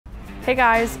Hey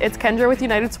guys, it's Kendra with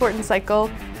United Sport &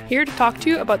 Cycle, here to talk to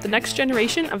you about the next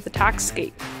generation of the Tacks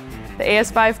skate. The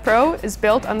AS-V Pro is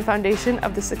built on the foundation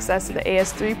of the success of the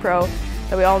AS-3 Pro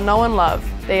that we all know and love.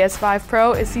 The AS-V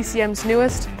Pro is CCM's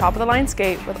newest, top-of-the-line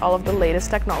skate with all of the latest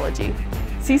technology.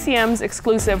 CCM's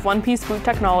exclusive one-piece boot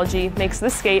technology makes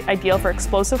this skate ideal for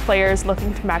explosive players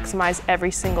looking to maximize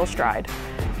every single stride.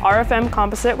 RFM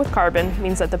composite with carbon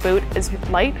means that the boot is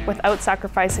light without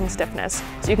sacrificing stiffness,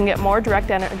 so you can get more direct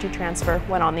energy transfer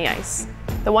when on the ice.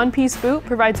 The one-piece boot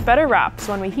provides better wrap,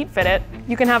 so when we heat fit it,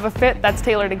 you can have a fit that's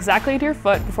tailored exactly to your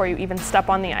foot before you even step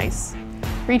on the ice.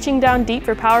 Reaching down deep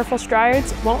for powerful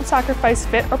strides won't sacrifice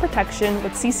fit or protection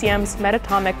with CCM's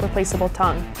metatomic replaceable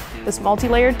tongue. This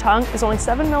multi-layered tongue is only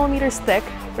 7 millimeters thick,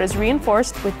 but is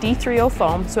reinforced with D3O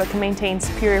foam so it can maintain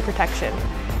superior protection.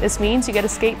 This means you get a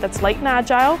skate that's light and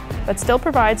agile, but still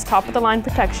provides top-of-the-line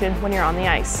protection when you're on the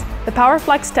ice. The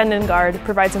PowerFlex tendon guard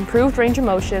provides improved range of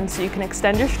motion so you can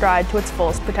extend your stride to its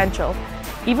fullest potential.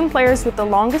 Even players with the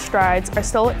longest strides are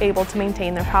still able to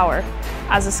maintain their power.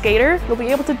 As a skater, you'll be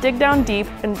able to dig down deep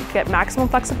and get maximum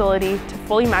flexibility to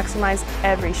fully maximize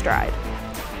every stride.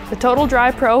 The Total Dry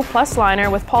Pro Plus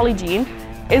liner with Polygene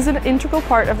is an integral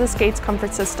part of the skate's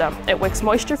comfort system. It wicks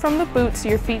moisture from the boot so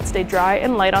your feet stay dry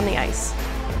and light on the ice.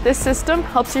 This system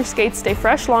helps your skates stay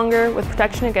fresh longer with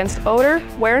protection against odor,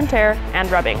 wear and tear, and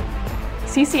rubbing.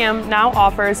 CCM now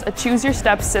offers a Choose Your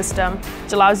Steps system,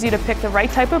 which allows you to pick the right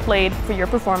type of blade for your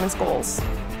performance goals.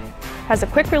 Has a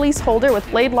quick release holder with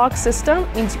blade lock system,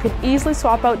 means you can easily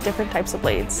swap out different types of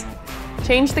blades.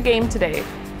 Change the game today.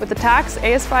 With the Tacks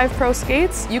AS-V Pro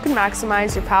skates, you can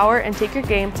maximize your power and take your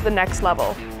game to the next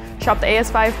level. Shop the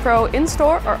AS-V Pro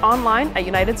in-store or online at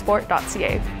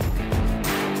unitedsport.ca.